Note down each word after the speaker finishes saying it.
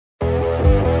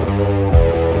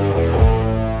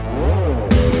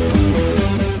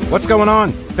What's going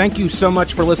on? Thank you so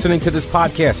much for listening to this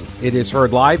podcast. It is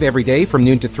heard live every day from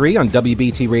noon to 3 on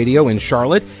WBT Radio in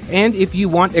Charlotte. And if you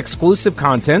want exclusive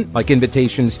content, like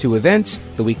invitations to events,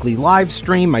 the weekly live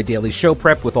stream, my daily show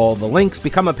prep with all the links,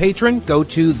 become a patron, go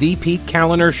to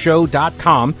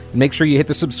thepetecalendarshow.com. And make sure you hit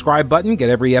the subscribe button, get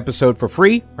every episode for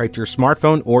free, right to your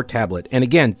smartphone or tablet. And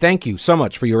again, thank you so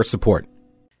much for your support.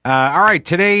 All right,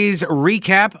 today's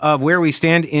recap of where we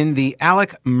stand in the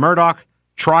Alec Murdaugh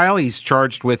trial. He's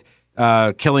charged with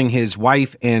killing his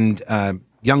wife and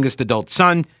youngest adult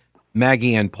son,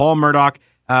 Maggie and Paul Murdaugh.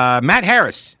 Matt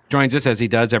Harris joins us as he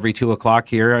does every 2 o'clock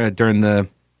here during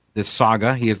this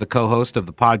saga. He is the co-host of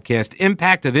the podcast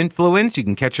Impact of Influence. You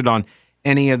can catch it on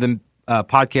any of the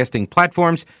podcasting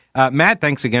platforms. Matt,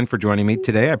 thanks again for joining me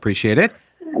today. I appreciate it.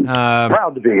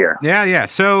 Proud to be here. Yeah.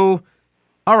 So,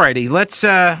 all righty, let's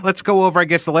go over. I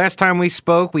guess the last time we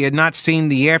spoke, we had not seen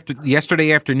the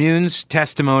yesterday afternoon's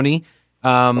testimony.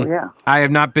 I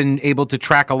have not been able to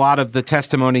track a lot of the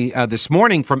testimony this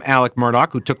morning from Alec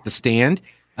Murdaugh, who took the stand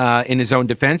in his own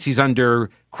defense. He's under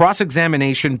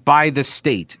cross-examination by the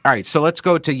state. All right, so let's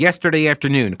go to yesterday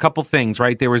afternoon. A couple things,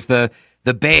 right? There was the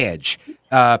badge.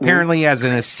 Apparently, as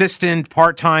an assistant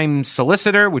part-time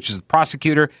solicitor, which is a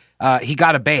prosecutor, he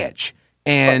got a badge,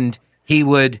 and he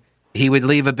would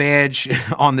leave a badge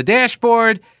on the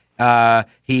dashboard.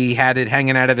 He had it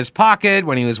hanging out of his pocket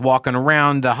when he was walking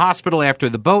around the hospital after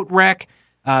the boat wreck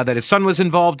that his son was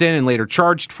involved in and later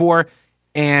charged for.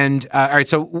 And all right,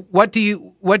 so what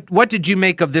did you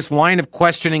make of this line of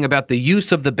questioning about the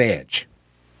use of the badge?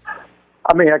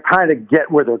 I mean, I kind of get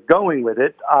where they're going with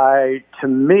it. To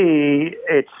me,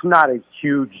 it's not a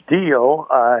huge deal.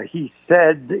 He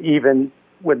said, even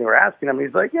when they were asking him,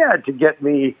 he's like, yeah, to get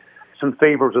me some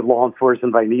favors with law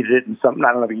enforcement if I needed it, and something.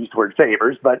 I don't know if he used the word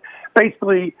favors, but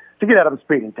basically to get out of a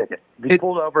speeding ticket. If he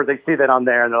pulled over, they see that on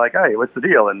there, and they're like, "Hey, what's the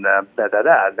deal?" And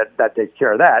that takes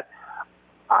care of that.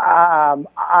 And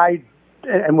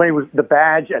when he was the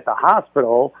badge at the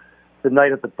hospital the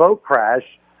night of the boat crash,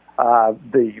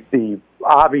 the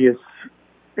obvious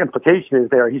implication is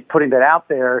there. He's putting that out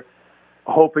there,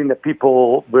 hoping that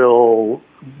people will,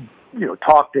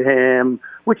 talk to him,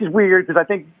 which is weird because I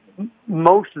think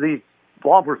most of these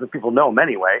law enforcement people know him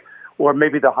anyway, or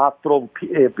maybe the hospital,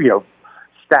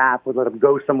 staff would let them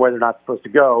go somewhere they're not supposed to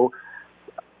go.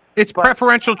 It's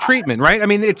preferential treatment, right? I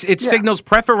mean, it signals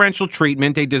preferential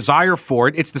treatment, a desire for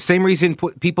it. It's the same reason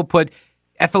people put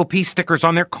FOP stickers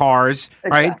on their cars,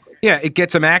 right? Exactly. Yeah, it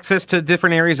gets them access to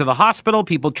different areas of the hospital.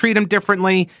 People treat him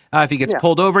differently. If he gets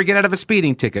pulled over, get out of a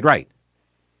speeding ticket, right?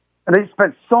 And they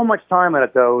spent so much time on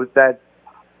it, though, that,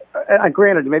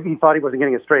 granted, maybe he thought he wasn't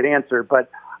getting a straight answer, but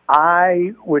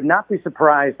I would not be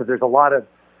surprised if there's a lot of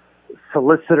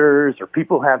solicitors or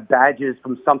people who have badges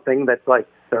from something that's like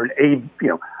they're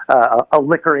a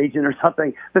liquor agent or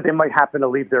something, that they might happen to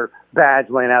leave their badge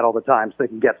laying out all the time so they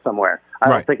can get somewhere. I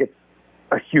don't think it's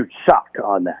a huge shock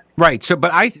on that. Right. So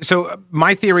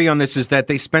my theory on this is that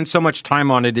they spent so much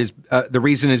time on it is the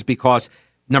reason is because,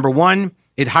 number one,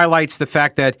 it highlights the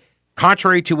fact that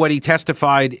contrary to what he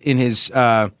testified in his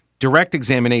direct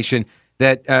examination,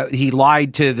 that he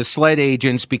lied to the SLED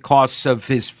agents because of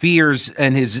his fears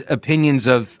and his opinions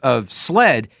of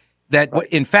SLED, that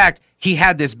in fact he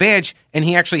had this badge and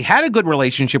he actually had a good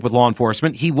relationship with law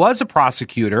enforcement. He was a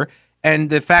prosecutor,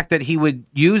 and the fact that he would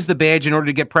use the badge in order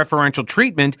to get preferential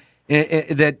treatment,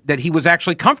 that he was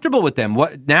actually comfortable with them.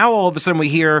 Now all of a sudden we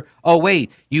hear, oh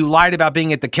wait, you lied about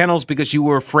being at the kennels because you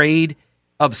were afraid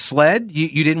of SLED?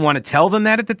 You didn't want to tell them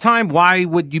that at the time? Why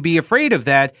would you be afraid of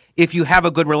that if you have a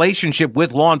good relationship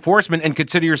with law enforcement and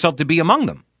consider yourself to be among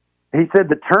them? He said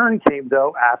the turn came,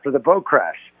 though, after the boat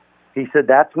crash. He said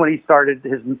that's when he started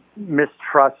his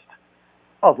mistrust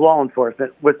of law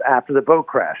enforcement, was after the boat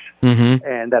crash. Mm-hmm.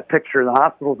 And that picture in the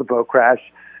hospital of the boat crash,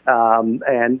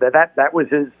 and that was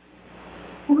his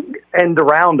end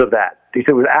around of that. He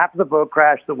said it was after the boat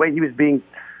crash, the way he was being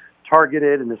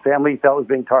targeted and his family felt was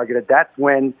being targeted, that's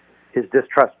when his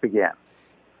distrust began.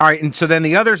 All right, and so then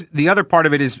the other part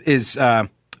of it is I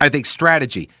think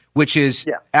strategy, which is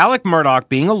Alec Murdaugh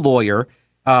being a lawyer.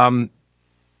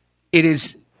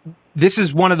 This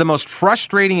is one of the most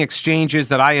frustrating exchanges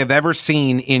that I have ever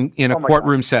seen in a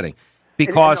courtroom setting,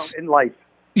 because in life.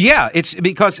 Yeah, it's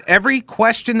because every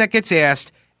question that gets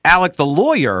asked, Alec the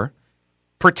lawyer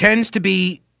pretends to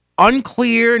be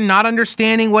unclear, not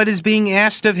understanding what is being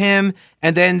asked of him,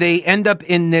 and then they end up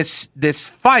in this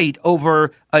fight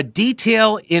over a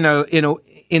detail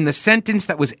in the sentence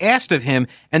that was asked of him,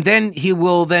 and then he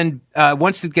will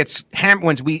once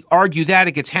we argue that,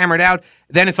 it gets hammered out.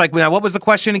 Then it's like, well, what was the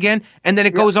question again? And then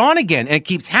it goes on again, and it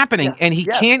keeps happening, and he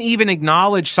can't even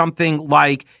acknowledge something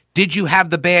like did you have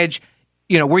the badge?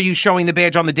 Were you showing the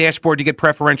badge on the dashboard to get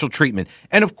preferential treatment?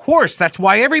 And of course, that's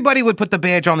why everybody would put the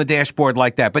badge on the dashboard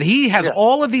like that. But he has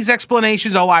all of these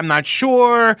explanations. Oh, I'm not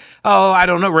sure. Oh, I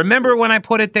don't know. Remember when I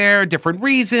put it there? Different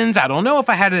reasons. I don't know if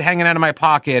I had it hanging out of my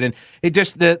pocket. And it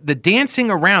just, the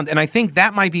dancing around. And I think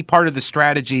that might be part of the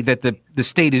strategy that the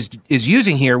state is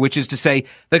using here, which is to say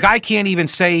the guy can't even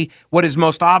say what is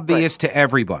most obvious to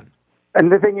everyone. And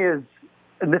the thing is,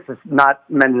 and this is not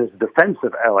meant as a defense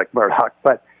of Alec Murdaugh,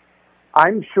 but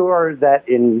I'm sure that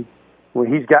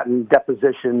when he's gotten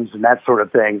depositions and that sort of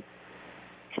thing,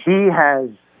 he has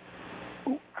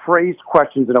phrased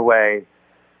questions in a way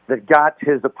that got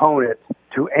his opponent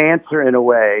to answer in a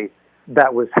way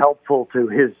that was helpful to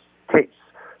his case.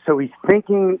 So he's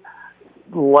thinking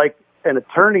like an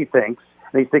attorney thinks,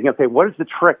 and he's thinking, okay, what is the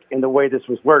trick in the way this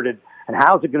was worded, and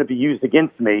how is it going to be used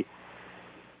against me?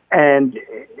 And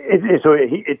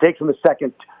it takes him a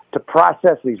second to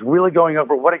process, and he's really going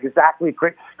over what exactly,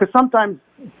 because sometimes,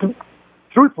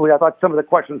 truthfully, I thought some of the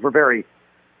questions were very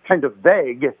kind of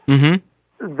vague,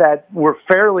 that were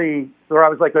fairly, where I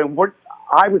was like,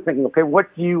 I was thinking, okay,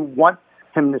 what do you want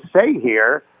him to say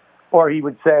here? Or he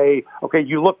would say, okay,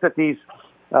 you looked at these,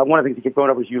 one of the things he kept going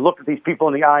over was you looked at these people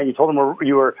in the eye and you told them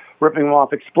you were ripping them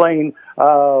off, explain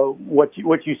what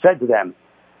you said to them.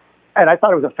 And I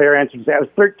thought it was a fair answer to say. I was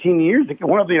 13 years ago.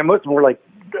 One of the most of them were like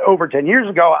over 10 years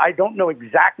ago. I don't know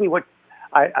exactly what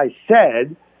I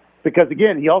said because,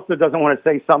 again, he also doesn't want to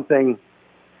say something.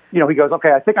 He goes,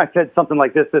 okay, I think I said something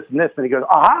like this, this, and this. And he goes,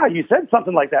 aha, you said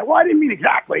something like that. Well, I didn't mean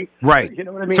exactly. Right. You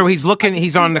know what I mean? So he's looking,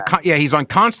 he's on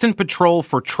constant patrol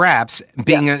for traps,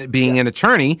 being an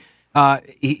attorney.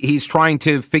 He's trying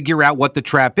to figure out what the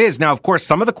trap is. Now, of course,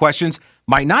 some of the questions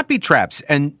might not be traps.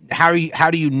 And how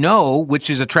do you know which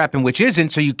is a trap and which isn't?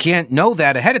 So you can't know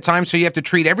that ahead of time. So you have to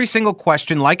treat every single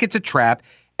question like it's a trap.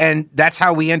 And that's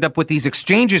how we end up with these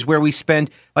exchanges where we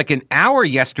spend like an hour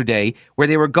yesterday where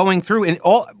they were going through and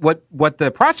all what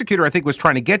the prosecutor I think was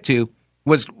trying to get to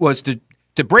was to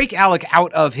break Alec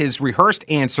out of his rehearsed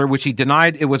answer, which he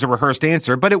denied it was a rehearsed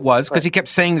answer, but it was because he kept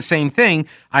saying the same thing.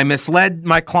 I misled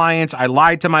my clients. I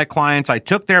lied to my clients. I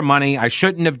took their money. I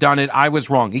shouldn't have done it. I was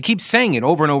wrong. He keeps saying it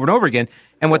over and over and over again.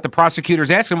 And what the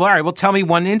prosecutor's asking, well, all right, well, tell me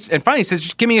one instance. And finally he says,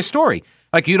 just give me a story.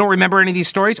 Like, you don't remember any of these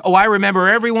stories? Oh, I remember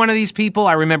every one of these people.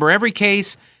 I remember every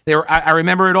case. I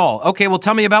remember it all. Okay, well,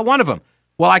 tell me about one of them.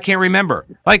 Well, I can't remember.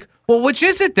 Like, well, which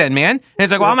is it then, man? And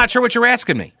it's like, well, I'm not sure what you're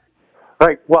asking me.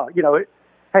 Right. Well,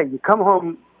 hey, you come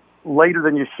home later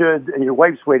than you should, and your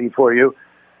wife's waiting for you,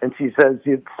 and she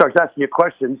starts asking you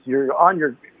questions. You're on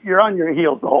your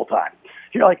heels the whole time.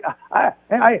 You're like,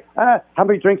 how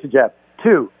many drinks did you have?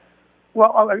 2.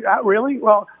 Well, really?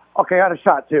 Well, okay, I had a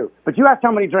shot too. But you asked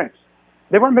how many drinks?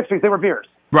 They weren't mixed drinks; they were beers.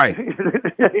 Right.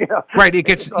 Right. It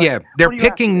gets they're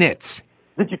picking nits.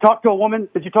 Did you talk to a woman?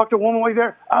 While you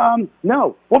there?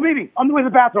 No. Well, maybe on the way to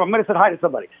the bathroom. I'm going to say hi to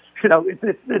somebody.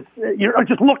 You're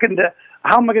just looking to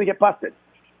how am I going to get busted?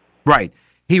 Right.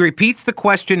 He repeats the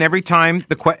question every time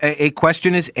a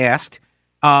question is asked.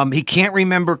 He can't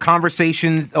remember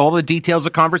conversations, all the details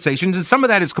of conversations, and some of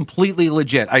that is completely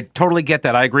legit. I totally get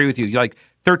that. I agree with you. You're like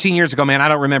 13 years ago, man, I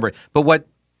don't remember it. But what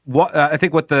I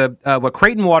think what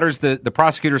Creighton Waters, the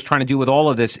prosecutor, is trying to do with all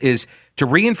of this is to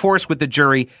reinforce with the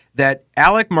jury that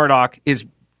Alec Murdaugh is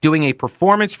doing a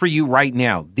performance for you right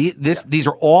now. These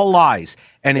are all lies.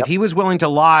 And if he was willing to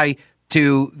lie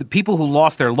to the people who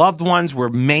lost their loved ones, were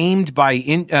maimed by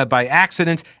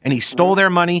accidents, and he stole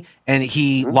their money, and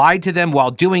he lied to them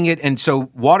while doing it, and so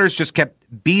Waters just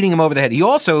kept beating him over the head. He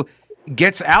also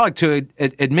gets Alec to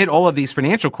admit all of these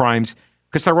financial crimes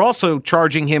because they're also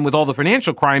charging him with all the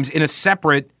financial crimes in a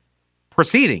separate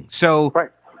proceeding. So,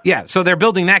 so they're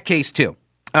building that case too.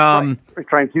 We're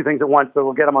trying 2 things at once, so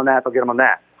we'll get them on that, they'll get them on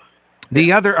that.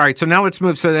 All right, so now let's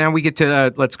move. So now we get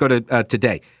to, let's go to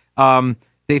today.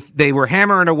 They were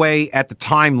hammering away at the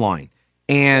timeline,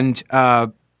 and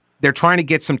they're trying to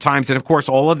get some times. And, of course,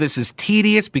 all of this is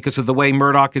tedious because of the way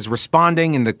Murdaugh is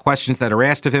responding and the questions that are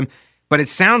asked of him. But it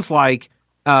sounds like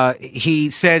he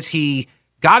says he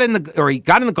got in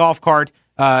the golf cart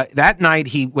that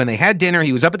night. When they had dinner,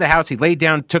 he was up at the house. He laid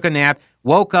down, took a nap,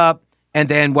 woke up, and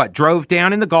then drove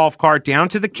down in the golf cart down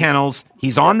to the kennels.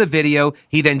 He's on the video.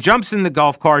 He then jumps in the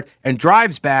golf cart and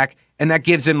drives back, and that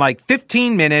gives him like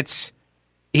 15 minutes.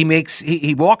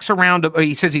 He walks around.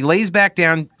 He says he lays back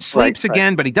down, sleeps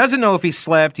again, but he doesn't know if he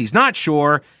slept. He's not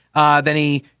sure. Then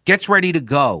he gets ready to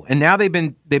go. And now they've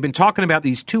been talking about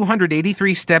these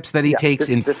 283 steps that he takes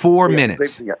in 4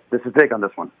 minutes. This is big on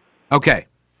this one. Okay.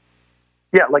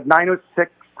 Yeah, like 9:06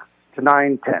 to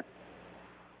 9:10.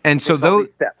 And so those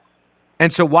steps.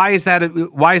 And so why is that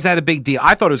a big deal?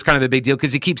 I thought it was kind of a big deal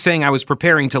because he keeps saying I was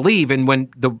preparing to leave, and when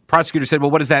the prosecutor said, well,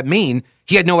 what does that mean?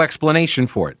 He had no explanation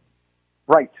for it.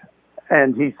 Right.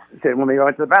 And he said, when we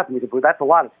went to the bathroom, he said, well, that's a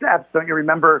lot of steps. Don't you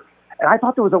remember? And I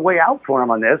thought there was a way out for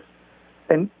him on this,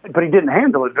 but he didn't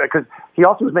handle it because he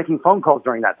also was making phone calls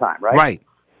during that time, right? Right.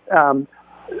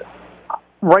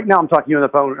 Right now I'm talking to you on the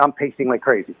phone, and I'm pacing like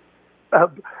crazy.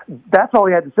 That's all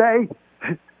he had to say.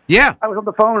 Yeah. I was on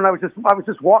the phone, and I was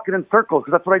just walking in circles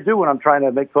because that's what I do when I'm trying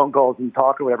to make phone calls and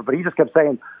talk or whatever. But he just kept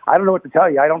saying, I don't know what to tell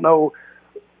you. I don't know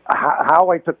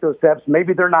how I took those steps.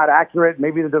 Maybe they're not accurate.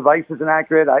 Maybe the device isn't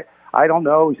accurate. I don't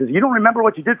know. He says, you don't remember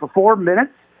what you did for 4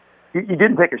 minutes? You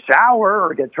didn't take a shower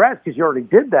or get dressed because you already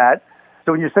did that.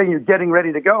 So when you're saying you're getting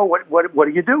ready to go, what are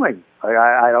you doing?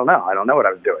 I don't know. I don't know what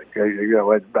I was doing. I don't know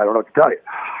what to tell you.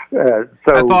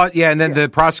 So I thought, and then the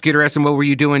prosecutor asked him, what were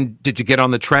you doing? Did you get on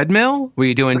the treadmill? Were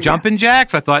you doing jumping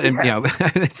jacks? I thought, and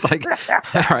it's like,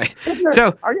 all right.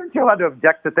 So are you allowed to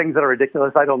object to things that are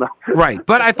ridiculous? I don't know. Right.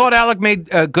 But I thought Alec made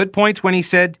good points when he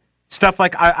said stuff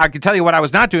like, I could tell you what I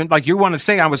was not doing. Like you want to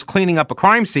say I was cleaning up a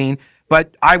crime scene,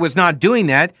 but I was not doing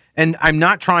that. And I'm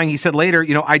not trying, he said later,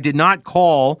 I did not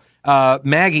call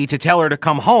Maggie to tell her to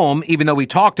come home, even though we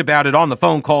talked about it on the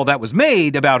phone call that was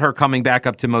made about her coming back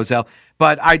up to Moselle.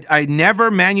 But I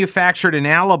never manufactured an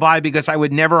alibi because I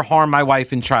would never harm my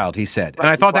wife and child, he said. And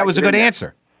I thought that was a good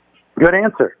answer. Good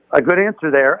answer. A good answer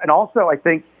there. And also, I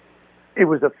think it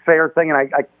was a fair thing, and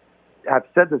I have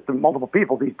said this to multiple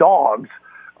people, these dogs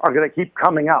are going to keep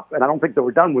coming up, and I don't think they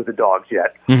were done with the dogs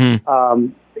yet.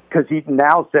 Because he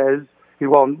now says,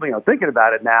 thinking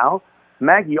about it now,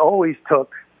 Maggie always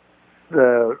took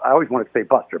I always want to say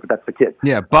Buster, but that's the kid.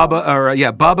 Yeah,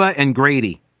 Bubba and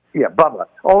Grady. Yeah, Bubba.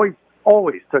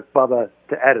 Always took Bubba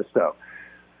to Edisto.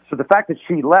 So the fact that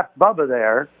she left Bubba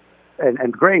there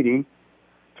and Grady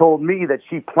told me that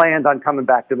she planned on coming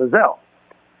back to Moselle.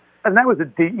 And that was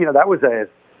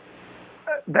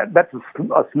that's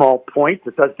a small point.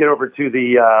 It does get over to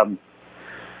the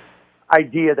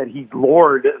idea that he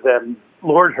lured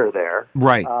her there.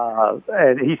 Right.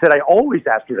 And he said, I always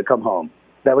asked her to come home.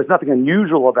 There was nothing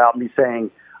unusual about me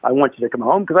saying, I want you to come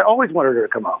home, because I always wanted her to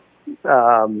come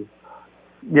home.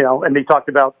 And they talked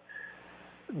about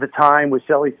the time with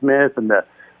Shelley Smith and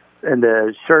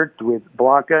the shirt with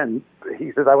Blanca, and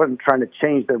he says, I wasn't trying to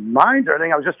change their minds or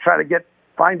anything. I was just trying to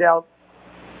find out,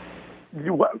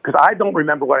 because I don't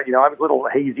remember I was a little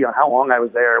hazy on how long I was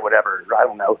there or whatever. I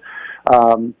don't know.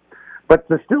 But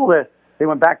they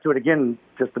went back to it again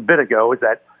just a bit ago, is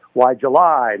that why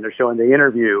July? And they're showing the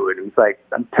interview, and it's like,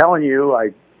 I'm telling you,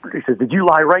 he says, did you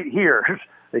lie right here?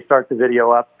 They start the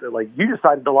video up. They're like, you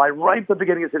decided to lie right at the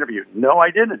beginning of this interview. No,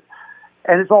 I didn't.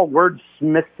 And it's all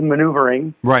wordsmith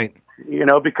maneuvering. Right.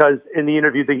 Because in the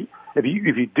interview, if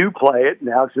you do play it,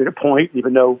 now it's made a point,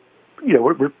 even though,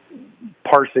 we're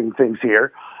parsing things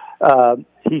here.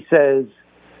 He says,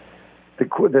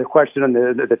 the question on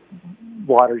the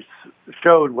Waters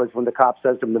showed was when the cop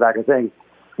says to him in the back of the thing,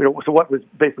 so what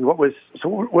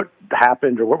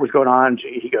happened or what was going on?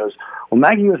 He goes, well,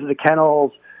 Maggie was at the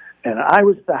kennels and I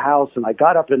was at the house and I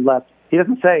got up and left. He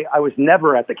doesn't say I was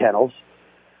never at the kennels.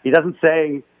 He doesn't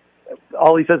say,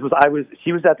 all he says was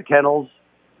she was at the kennels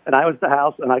and I was at the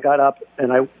house and I got up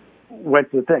and I went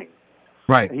to the thing.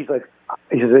 Right. And he says,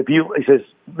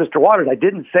 Mr. Waters, I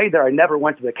didn't say there. I never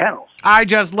went to the kennels. I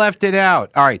just left it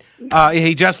out. All right.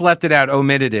 He just left it out,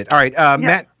 omitted it. All right.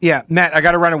 Matt, I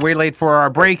got to run away late for our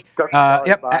break.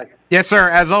 Yep. Yes, sir.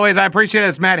 As always, I appreciate it.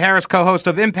 It's Matt Harris, co-host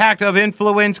of Impact of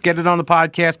Influence. Get it on the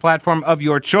podcast platform of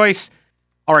your choice.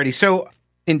 All righty. So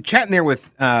in chatting there with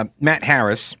Matt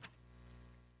Harris,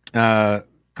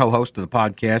 co-host of the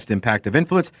podcast, Impact of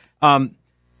Influence,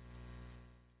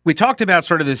 we talked about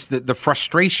sort of the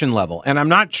frustration level, and I'm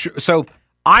not sure. So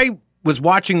I was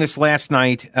watching this last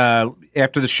night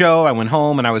after the show. I went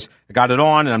home and I got it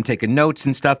on, and I'm taking notes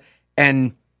and stuff.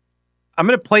 And I'm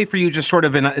going to play for you just sort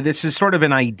of this is sort of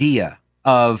an idea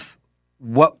of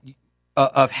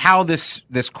of how this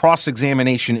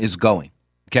cross-examination is going.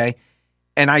 Okay,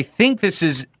 and I think this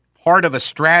is part of a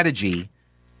strategy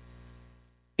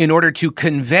in order to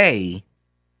convey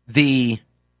the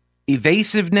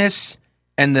evasiveness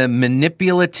and the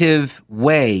manipulative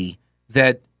way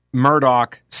that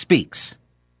Murdaugh speaks.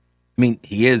 I mean,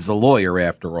 he is a lawyer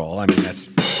after all. I mean,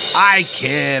 I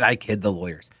kid the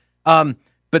lawyers.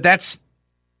 But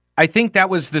I think that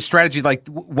was the strategy. Like,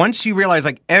 once you realize,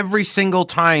 like, every single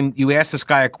time you ask this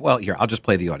guy, well, here, I'll just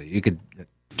play the audio. You could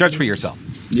judge for yourself.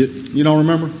 You don't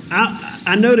remember?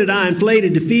 I know that I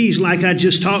inflated the fees like I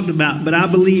just talked about, but I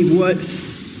believe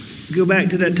go back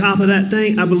to the top of that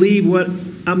thing, I believe what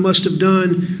I must have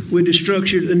done with the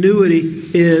structured annuity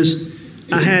is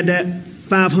I had that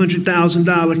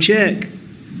 $500,000 check,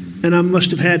 and I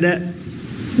must have had that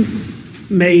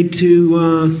made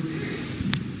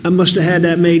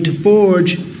to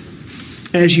Forge,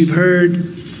 as you've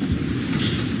heard,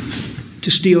 to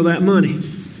steal that money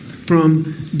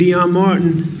from Dion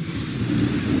Martin,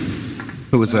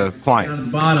 who was a client. At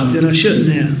the bottom, that I shouldn't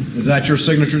have. is that your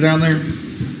signature down there?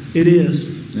 It is.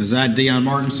 Is that Dion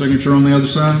Martin's signature on the other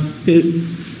side?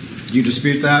 You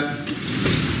dispute that?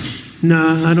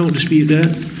 No, I don't dispute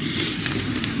that.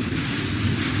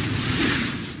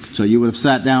 So you would have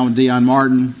sat down with Dion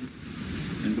Martin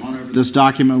and gone over this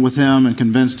document with him and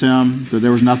convinced him that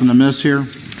there was nothing amiss here?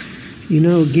 You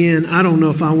know, again, I don't know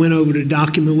if I went over the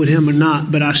document with him or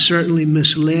not, but I certainly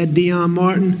misled Dion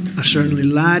Martin. I certainly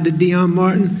lied to Dion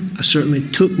Martin. I certainly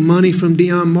took money from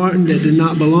Dion Martin that did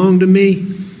not belong to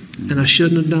me, and I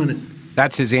shouldn't have done it.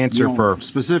 That's his answer for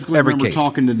specifically every remember case.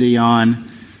 Talking to Dion.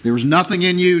 There was nothing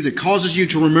in you that causes you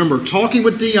to remember talking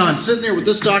with Dion, sitting there with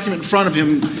this document in front of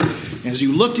him, as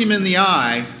you looked him in the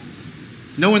eye,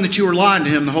 knowing that you were lying to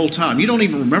him the whole time. You don't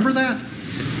even remember that?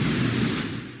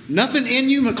 Nothing in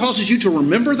you that causes you to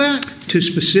remember that? To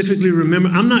specifically remember,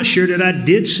 I'm not sure that I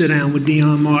did sit down with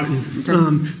Dion Martin,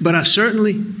 Okay. but I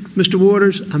certainly, Mr.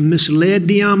 Waters, I misled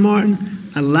Dion Martin.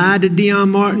 I lied to Dion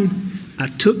Martin. I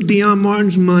took Dion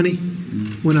Martin's money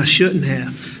when I shouldn't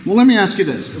have. Well, let me ask you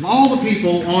this. Of all the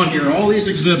people on here, all these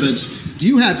exhibits, do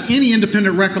you have any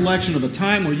independent recollection of a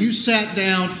time where you sat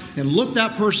down and looked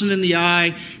that person in the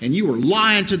eye and you were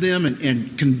lying to them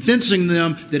and convincing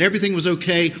them that everything was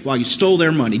okay while you stole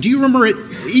their money? Do you remember it,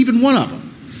 even one of them?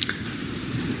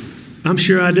 I'm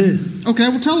sure I do. Okay,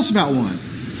 well, tell us about one.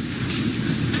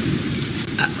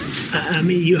 I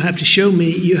mean, you have to show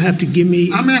me, you have to give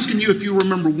me. I'm asking you if you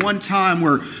remember one time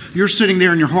where you're sitting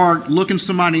there in your heart, looking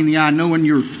somebody in the eye, knowing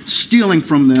you're stealing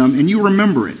from them, and you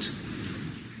remember it.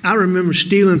 I remember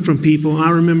stealing from people, I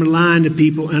remember lying to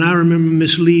people, and I remember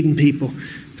misleading people.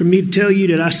 For me to tell you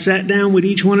that I sat down with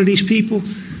each one of these people.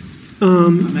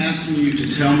 I'm asking you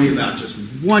to tell me about just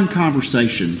one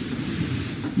conversation,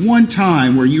 one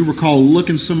time where you recall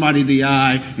looking somebody in the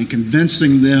eye and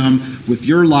convincing them with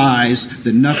your lies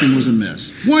that nothing was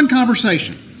amiss. One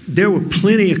conversation. There were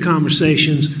plenty of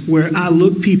conversations where I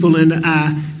looked people in the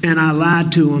eye and I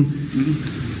lied to them.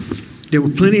 Mm-hmm. There were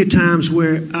plenty of times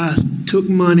where I took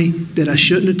money that I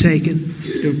shouldn't have taken.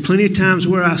 There were plenty of times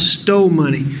where I stole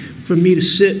money. For me to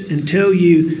sit and tell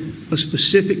you a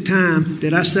specific time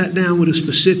that I sat down with a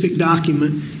specific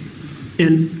document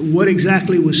and what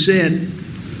exactly was said,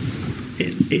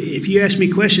 if you ask me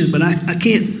questions, but I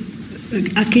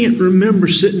can't remember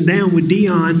sitting down with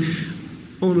Dion.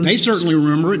 They certainly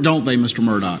remember it, don't they, Mr.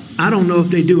 Murdaugh? I don't know if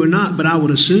they do or not, but I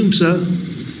would assume so.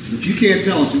 But you can't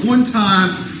tell us one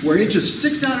time where it just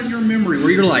sticks out in your memory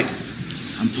where you're like,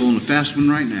 I'm pulling a fast one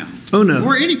right now. Oh, no.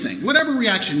 Or anything, whatever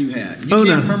reaction you had. You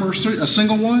can't remember a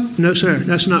single one? No, sir,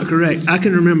 that's not correct. I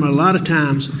can remember a lot of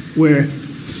times where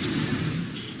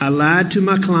I lied to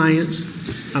my clients,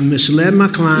 I misled my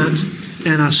clients,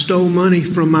 and I stole money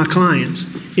from my clients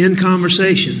in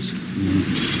conversations.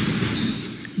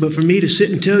 But for me to sit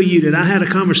and tell you that I had a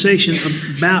conversation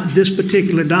about this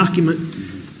particular document,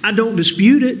 I don't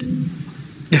dispute it.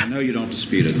 I know you don't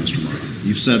dispute it, Mr. Murdaugh.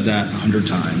 You've said that 100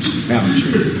 times, haven't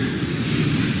you?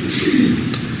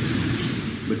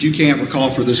 But you can't recall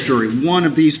for this jury one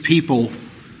of these people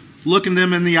looking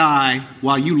them in the eye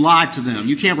while you lied to them.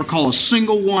 You can't recall a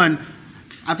single one.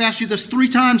 I've asked you this 3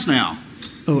 times now.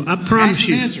 Oh, I promise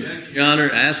you. Your Honor,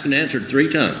 asked and answered 3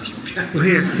 times. Well,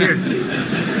 here.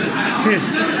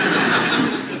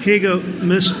 Here you go,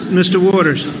 Mr.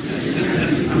 Waters. I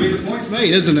mean, the point's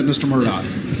made, isn't it, Mr. Murdaugh?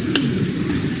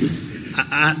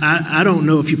 I don't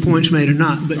know if your point's made or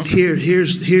not, but Okay.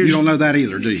 here's You don't know that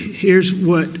either, do you? Here's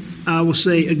what I will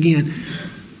say again.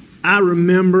 I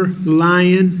remember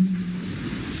lying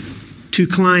to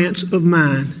clients of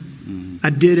mine. Mm-hmm. I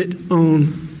did it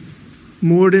on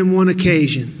more than one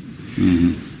occasion.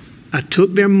 Mm-hmm. I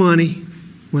took their money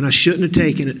when I shouldn't have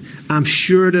taken it. I'm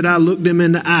sure that I looked them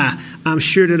in the eye. I'm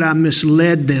sure that I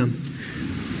misled them.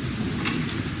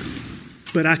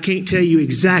 But I can't tell you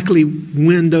exactly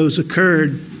when those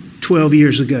occurred 12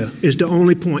 years ago, is the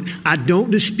only point. I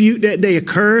don't dispute that they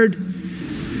occurred.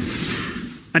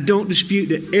 I don't dispute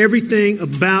that everything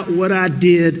about what I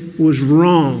did was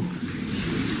wrong.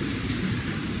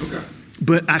 Okay.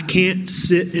 But I can't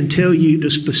sit and tell you the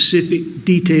specific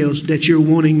details that you're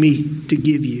wanting me to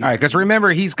give you. All right, because remember,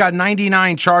 he's got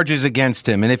 99 charges against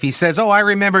him. And if he says, I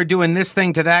remember doing this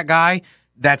thing to that guy,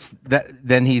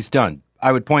 then he's done.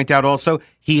 I would point out also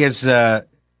he has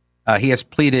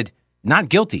pleaded not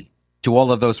guilty to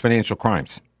all of those financial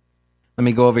crimes. Let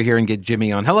me go over here and get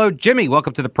Jimmy on. Hello, Jimmy.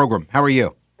 Welcome to the program. How are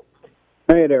you?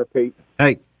 Hey there, Pete.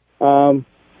 Hey.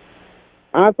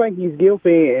 I think he's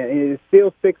guilty, and it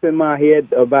still sticks in my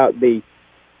head about the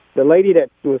lady that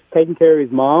was taking care of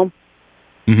his mom,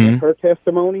 and her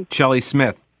testimony. Shelley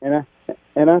Smith. And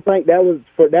I think that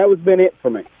was been it for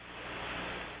me.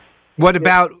 What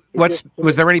about was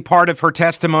there any part of her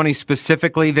testimony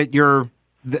specifically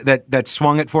that that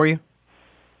swung it for you?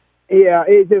 Yeah,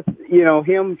 it just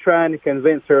him trying to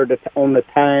convince her on the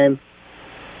time,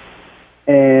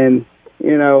 and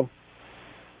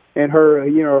and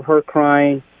her her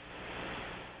crying.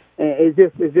 And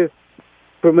it's just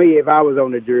for me. If I was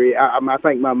on the jury, I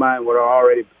think my mind would have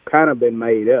already kind of been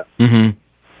made up. Mm-hmm.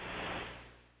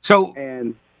 So,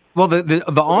 well, the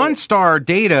OnStar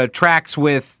data tracks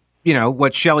with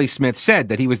what Shelley Smith said,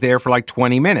 that he was there for like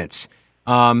 20 minutes,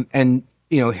 and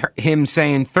him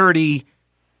saying 30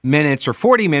 minutes or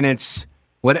 40 minutes.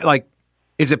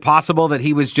 Is it possible that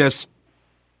he was just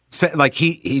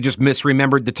he just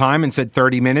misremembered the time and said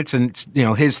 30 minutes, and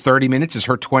his 30 minutes is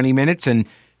her 20 minutes, and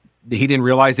he didn't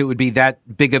realize it would be that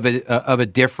big of a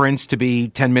difference to be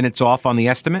 10 minutes off on the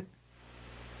estimate?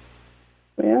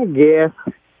 Well, I guess,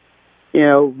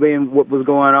 being what was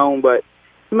going on, but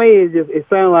to me, it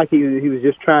sounded like he was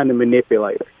just trying to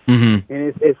manipulate her. Mm-hmm.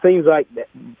 And it seems like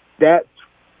that's,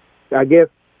 I guess,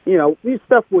 these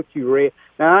stuff what you read.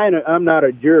 Now, I'm not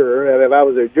a juror. If I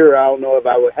was a juror, I don't know if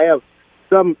I would have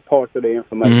some parts of the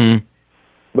information.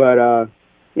 Mm-hmm. But,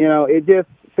 it just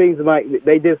seems like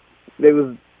they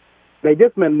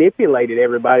just manipulated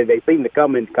everybody they seem to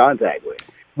come into contact with.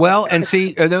 Well, and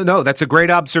see, no, that's a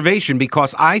great observation,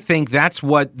 because I think that's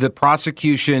what the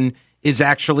prosecution is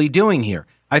actually doing here.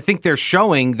 I think they're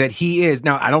showing that he is.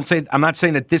 Now, I'm not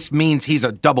saying that this means he's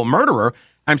a double murderer.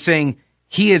 I'm saying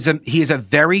he is a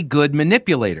very good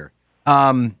manipulator.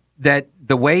 That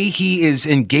the way he is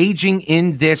engaging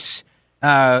in this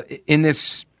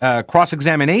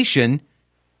cross-examination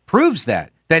proves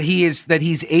that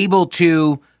he's able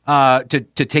to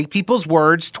take people's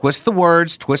words, twist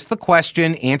the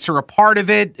question, answer a part of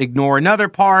it, ignore another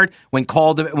part. When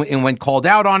called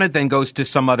out on it, then goes to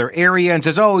some other area and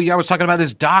says, "Oh, yeah, I was talking about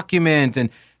this document." And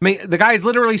the guy's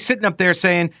literally sitting up there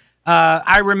saying,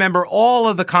 "I remember all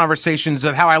of the conversations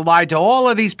of how I lied to all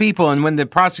of these people." And when the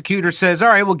prosecutor says, "All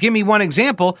right, well, give me one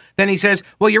example," then he says,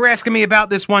 "Well, you're asking me about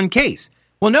this one case."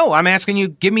 Well, no, I'm asking you,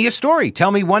 give me a story.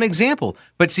 Tell me one example.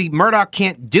 But see, Murdaugh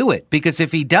can't do it, because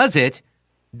if he does it,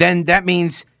 then that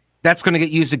means that's going to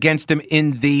get used against him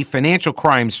in the financial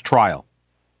crimes trial.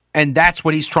 And that's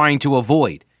what he's trying to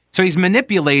avoid. So he's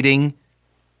manipulating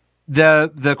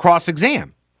the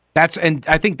cross-exam. And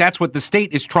I think that's what the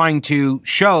state is trying to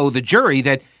show the jury,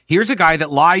 that here's a guy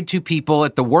that lied to people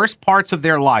at the worst parts of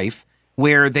their life,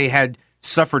 where they had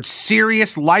suffered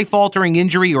serious life-altering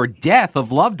injury or death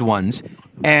of loved ones,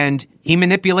 and he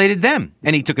manipulated them.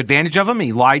 And he took advantage of them.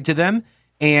 He lied to them.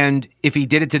 And if he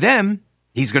did it to them,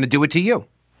 he's going to do it to you.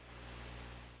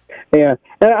 Yeah,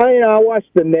 and I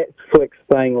watched the Netflix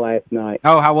thing last night.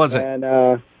 Oh, how was it? And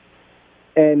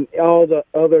all the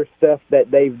other stuff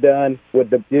that they've done with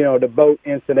the boat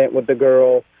incident with the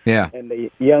girl, and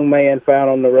the young man found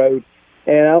on the road.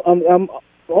 And I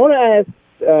want to ask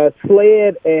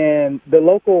SLED and the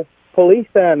local police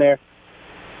down there,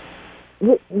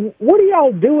 what are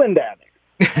y'all doing down there?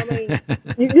 I mean,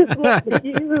 you just let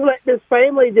this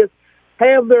family just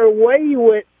have their way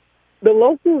with the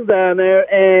locals down there,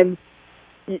 and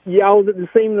y'all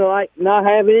seem to not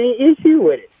have any issue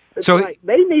with it. It's so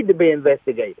they need to be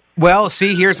investigated. Well,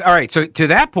 see, all right. So to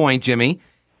that point, Jimmy,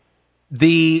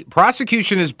 the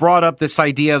prosecution has brought up this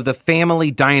idea of the family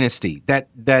dynasty, that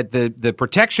the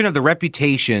protection of the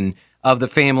reputation of the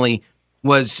family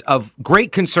was of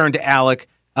great concern to Alec,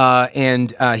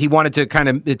 and he wanted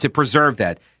to to preserve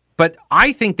that. But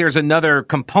I think there's another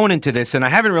component to this, and I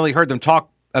haven't really heard them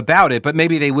talk about it, but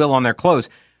maybe they will on their close,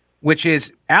 which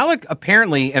is Alec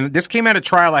apparently, and this came out of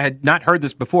trial, I had not heard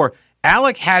this before,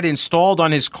 Alec had installed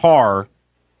on his car,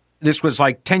 this was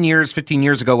like 10 years, 15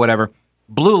 years ago, whatever,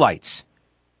 blue lights.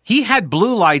 He had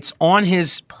blue lights on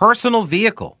his personal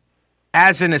vehicle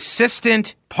as an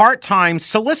assistant part-time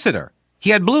solicitor.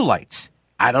 He had blue lights.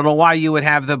 I don't know why you would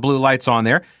have the blue lights on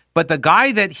there, but the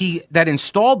guy that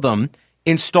installed them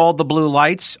installed the blue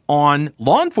lights on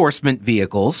law enforcement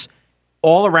vehicles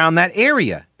all around that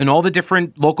area in all the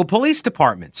different local police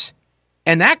departments.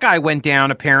 And that guy went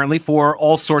down apparently for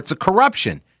all sorts of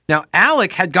corruption. Now,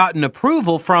 Alec had gotten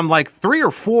approval from like 3 or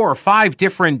 4 or 5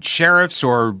 different sheriffs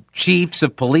or chiefs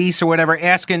of police or whatever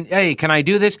asking, "Hey, can I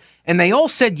do this?" And they all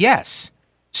said yes.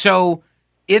 So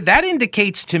that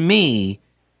indicates to me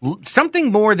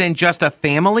something more than just a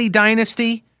family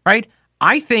dynasty, right?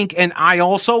 I think, and I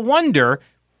also wonder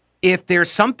if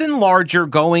there's something larger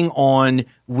going on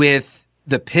with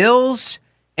the pills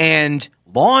and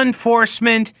law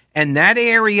enforcement and that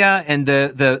area and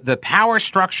the power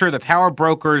structure, the power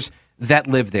brokers that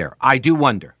live there. I do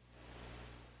wonder.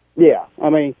 Yeah, I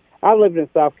mean, I've lived in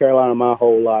South Carolina my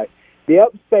whole life. The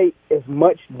upstate is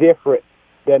much different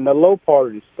than the low part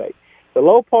of the state. The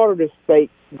low part of the state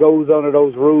goes under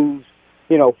those rules,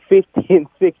 50 and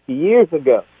 60 years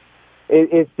ago.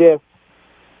 They're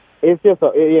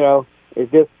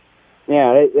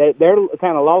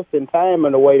kind of lost in time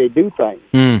in the way they do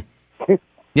things.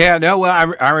 Yeah, no,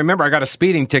 well, I remember I got a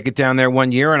speeding ticket down there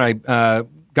one year, and I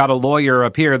got a lawyer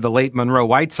up here, the late Monroe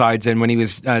Whitesides, and when he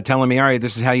was telling me, all right,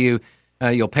 this is how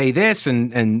you'll pay this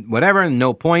and whatever, and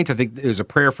no points. I think it was a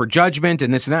prayer for judgment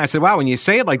and this and that. I said, wow, when you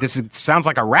say it like this, it sounds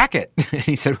like a racket. And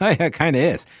he said, well, yeah, it kind of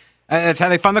is. That's how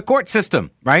they fund the court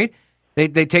system, right?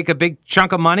 They take a big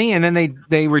chunk of money and then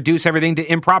they reduce everything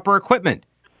to improper equipment.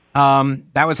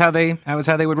 That was how they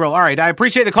would roll. All right, I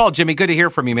appreciate the call, Jimmy. Good to hear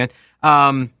from you, man.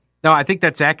 No, I think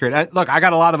that's accurate. Look, I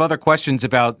got a lot of other questions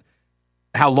about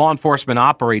how law enforcement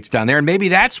operates down there, and maybe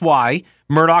that's why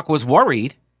Murdaugh was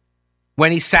worried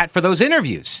when he sat for those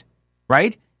interviews,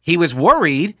 right? He was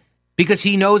worried because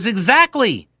he knows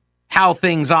exactly how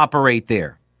things operate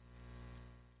there.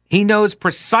 He knows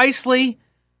precisely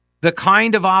the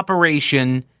kind of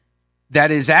operation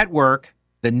that is at work,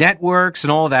 the networks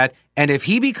and all that, and if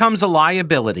he becomes a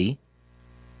liability,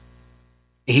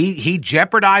 he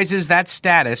jeopardizes that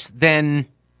status, then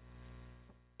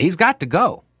he's got to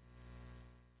go.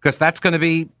 Because that's going to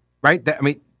be, right? I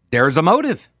mean, there's a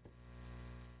motive.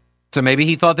 So maybe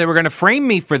he thought they were going to frame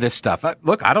me for this stuff.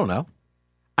 Look, I don't know.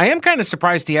 I am kind of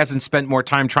surprised he hasn't spent more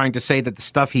time trying to say that the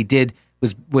stuff he did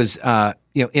was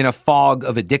in a fog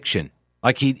of addiction.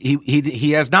 Like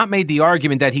he has not made the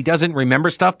argument that he doesn't remember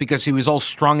stuff because he was all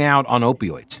strung out on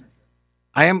opioids.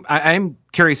 I am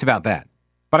curious about that.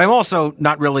 But I'm also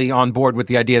not really on board with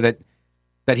the idea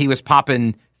that he was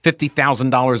popping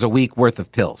 $50,000 a week worth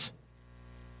of pills.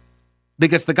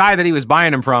 Because the guy that he was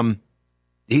buying them from,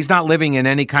 he's not living in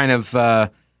any kind of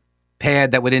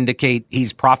pad that would indicate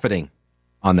he's profiting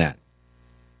on that.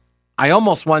 I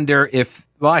almost wonder if,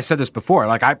 well, I said this before,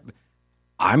 like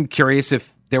I'm curious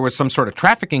if there was some sort of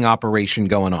trafficking operation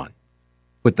going on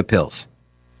with the pills.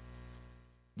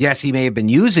 Yes, he may have been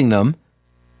using them,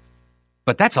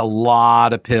 but that's a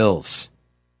lot of pills.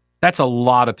 That's a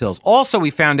lot of pills. Also, we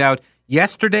found out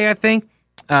yesterday, I think,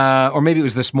 or maybe it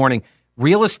was this morning,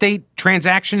 real estate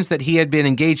transactions that he had been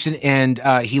engaged in, and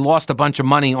he lost a bunch of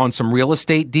money on some real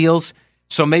estate deals.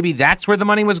 So maybe that's where the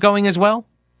money was going as well.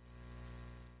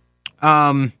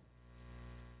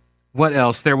 What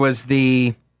else? There was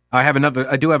I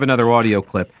do have another audio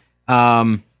clip.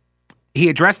 He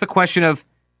addressed the question of,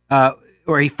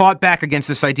 or he fought back against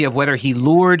this idea of whether he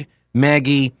lured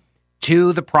Maggie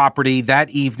to the property that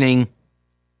evening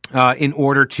in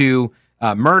order to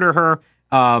murder her.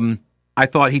 I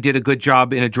thought he did a good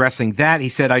job in addressing that. He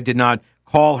said, I did not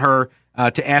call her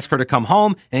to ask her to come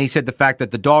home. And he said the fact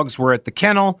that the dogs were at the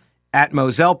kennel at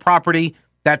Moselle property,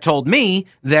 that told me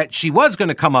that she was going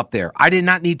to come up there. I did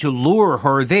not need to lure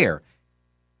her there.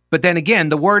 But then again,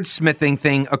 the wordsmithing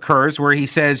thing occurs where he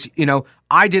says,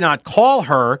 I did not call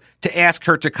her to ask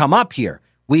her to come up here.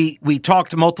 We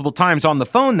talked multiple times on the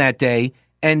phone that day,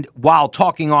 and while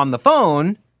talking on the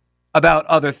phone about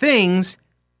other things,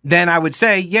 then I would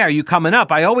say, yeah, are you coming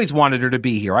up? I always wanted her to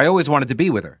be here. I always wanted to be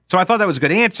with her. So I thought that was a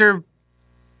good answer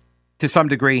to some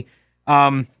degree.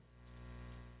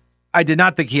 I did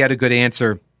not think he had a good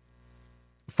answer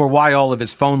for why all of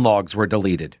his phone logs were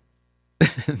deleted.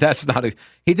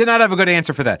 He did not have a good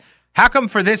answer for that. How come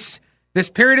for this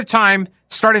period of time,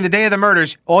 starting the day of the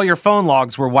murders, all your phone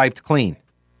logs were wiped clean?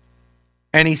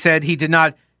 And he said he did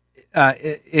not,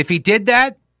 if he did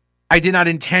that, I did not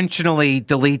intentionally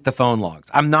delete the phone logs.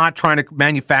 I'm not trying to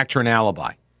manufacture an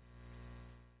alibi.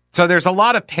 So there's a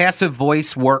lot of passive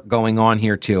voice work going on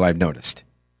here too, I've noticed.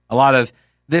 A lot of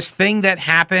this thing that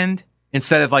happened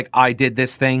instead of like, I did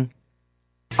this thing.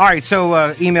 All right,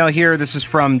 so email here. This is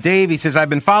from Dave. He says, I've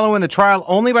been following the trial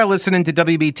only by listening to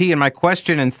WBT, and my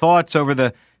question and thoughts over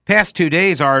the past 2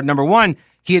 days are, number one,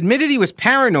 he admitted he was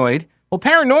paranoid. Well,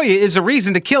 paranoia is a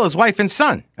reason to kill his wife and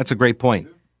son. That's a great point.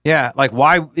 Yeah, like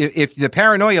why, if the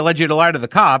paranoia led you to lie to the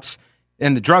cops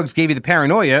and the drugs gave you the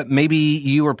paranoia, maybe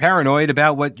you were paranoid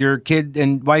about what your kid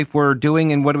and wife were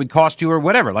doing and what it would cost you or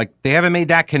whatever. Like they haven't made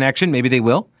that connection. Maybe they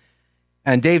will.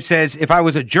 And Dave says, if I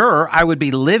was a juror, I would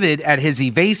be livid at his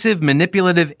evasive,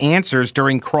 manipulative answers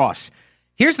during cross.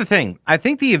 Here's the thing. I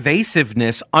think the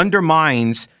evasiveness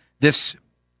undermines this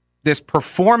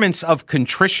performance of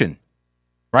contrition,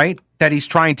 right, that he's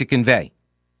trying to convey.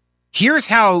 Here's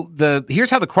how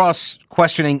the cross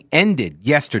questioning ended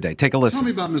yesterday. Take a listen. Tell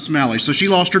me about Miss Malley. So she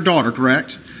lost her daughter,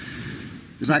 correct?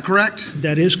 Is that correct?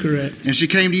 That is correct. And she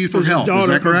came to you for help. Daughter, is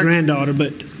that correct? Granddaughter,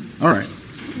 but all right.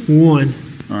 One.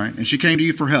 All right. And she came to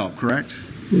you for help, correct?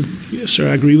 Yes,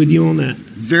 sir. I agree with you on that.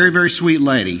 Very, very sweet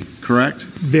lady, correct?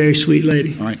 Very sweet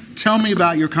lady. All right. Tell me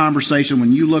about your conversation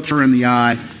when you looked her in the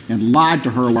eye and lied to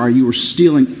her while you were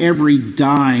stealing every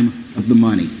dime of the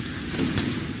money.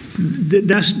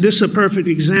 This is a perfect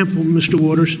example, Mr.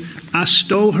 Waters. I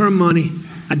stole her money.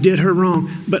 I did her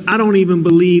wrong, but I don't even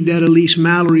believe that Elise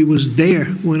Mallory was there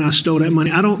when I stole that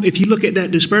money. If you look at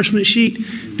that disbursement sheet,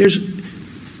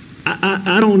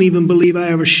 I don't even believe I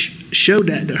ever showed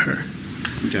that to her.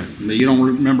 Okay. You don't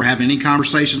remember having any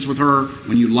conversations with her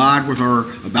when you lied with her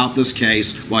about this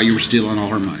case while you were stealing all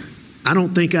her money? I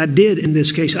don't think I did in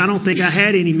this case. I don't think I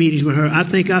had any meetings with her. I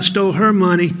think I stole her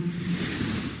money,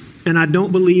 and I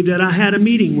don't believe that I had a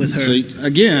meeting with her. So,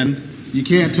 again, you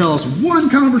can't tell us one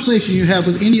conversation you have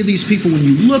with any of these people when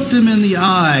you looked them in the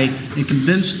eye and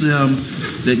convinced them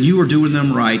that you were doing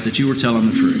them right, that you were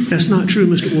telling the truth. That's not true,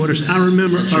 Mr. Waters. I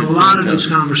remember a lot of those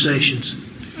conversations.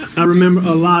 I remember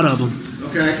a lot of them.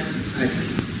 Okay.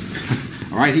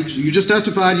 All right, you just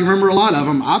testified you remember a lot of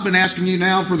them. I've been asking you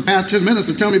now for the past 10 minutes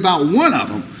to tell me about one of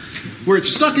them where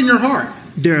it's stuck in your heart.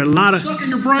 Stuck in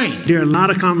your brain. There are a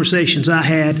lot of conversations I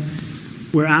had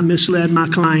where I misled my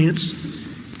clients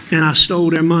and I stole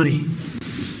their money,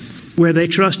 where they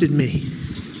trusted me.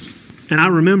 And I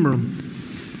remember them.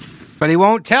 But he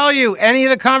won't tell you any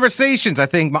of the conversations. I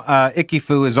think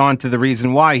Ikifu is on to the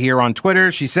reason why here on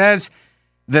Twitter. She says,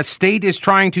 the state is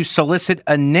trying to solicit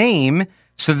a name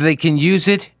so that they can use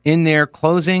it in their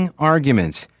closing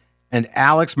arguments. And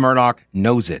Alex Murdaugh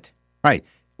knows it. Right.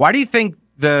 Why do you think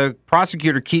the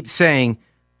prosecutor keeps saying,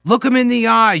 look him in the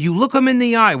eye, you look him in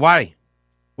the eye? Why?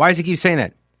 Why does he keep saying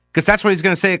that? Because that's what he's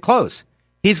going to say at close.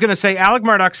 He's going to say, Alex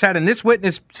Murdaugh sat in this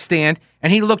witness stand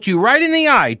and he looked you right in the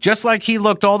eye, just like he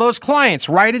looked all those clients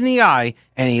right in the eye,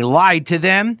 and he lied to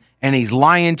them, and he's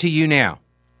lying to you now.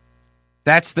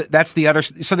 That's the other.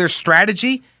 So there's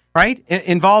strategy, right,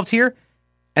 involved here,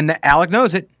 and Alec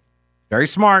knows it. Very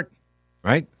smart,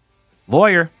 right?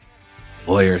 Lawyers,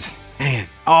 man.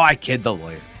 Oh, I kid the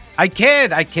lawyers. I kid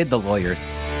the lawyers.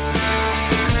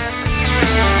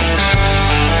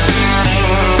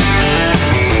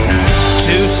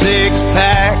 2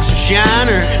 6-packs of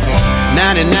Shiner,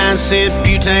 99-cent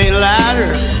butane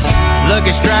lighter,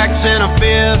 Lucky Strikes and a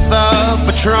 5th of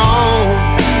Patron.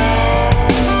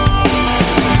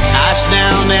 Ice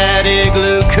down that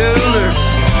igloo cooler,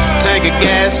 tank of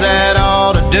gas that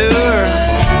ought to do her.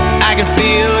 I can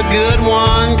feel a good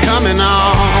one coming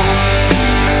on.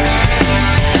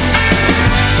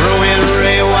 Throw in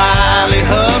Ray Wiley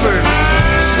Hubbard,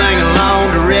 sing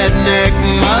along to Redneck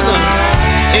Mother.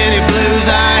 Any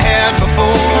blues I had before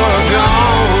are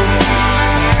gone.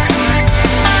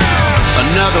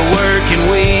 Another working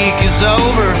week is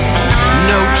over,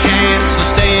 no chance of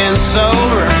staying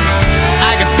sober.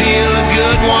 I can feel a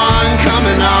good one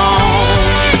coming on.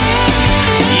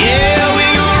 Yeah, we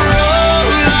gonna roll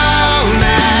all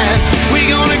night. We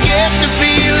gonna get the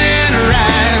feeling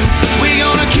right. We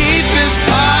gonna keep this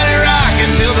party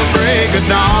rocking till the break of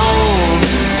dawn.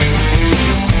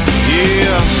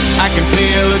 Yeah, I can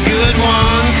feel a good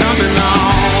one coming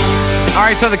on. All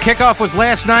right, so the kickoff was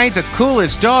last night. The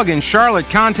Coolest Dog in Charlotte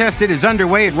contest. It is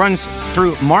underway. It runs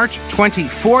through March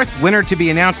 24th. Winner to be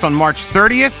announced on March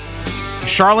 30th.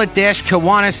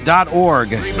 Charlotte-Kiwanis.org.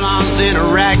 3 blondes in a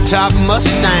ragtop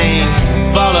Mustang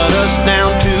followed us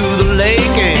down to the lake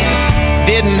and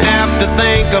didn't have to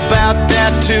think about that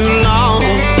too long.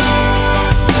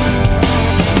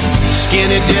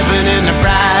 Skinny dipping in the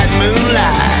bright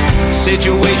moonlight,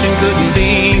 situation couldn't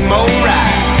be more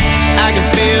right. I can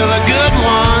feel a good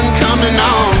one coming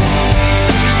on.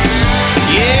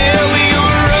 Yeah, we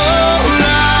gonna roll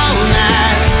all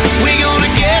night. We gonna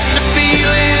get the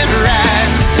feeling right.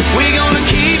 We gonna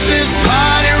keep this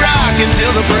party rocking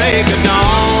till the break of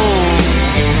dawn.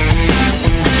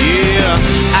 Yeah,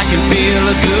 I can feel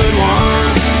a good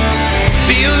one.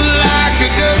 Feel like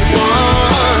a good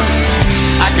one.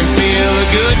 I can feel a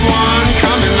good one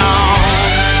coming on.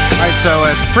 All right, so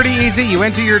it's pretty easy. You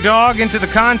enter your dog into the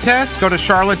contest. Go to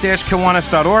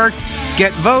charlotte-kiwanis.org.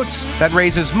 Get votes. That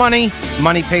raises money.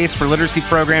 Money pays for literacy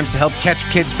programs to help catch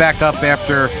kids back up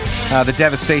after the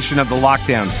devastation of the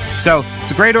lockdowns. So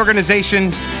it's a great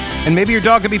organization, and maybe your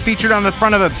dog could be featured on the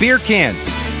front of a beer can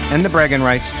and the bragging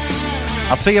rights.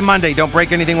 I'll see you Monday. Don't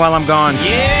break anything while I'm gone.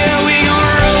 Yeah.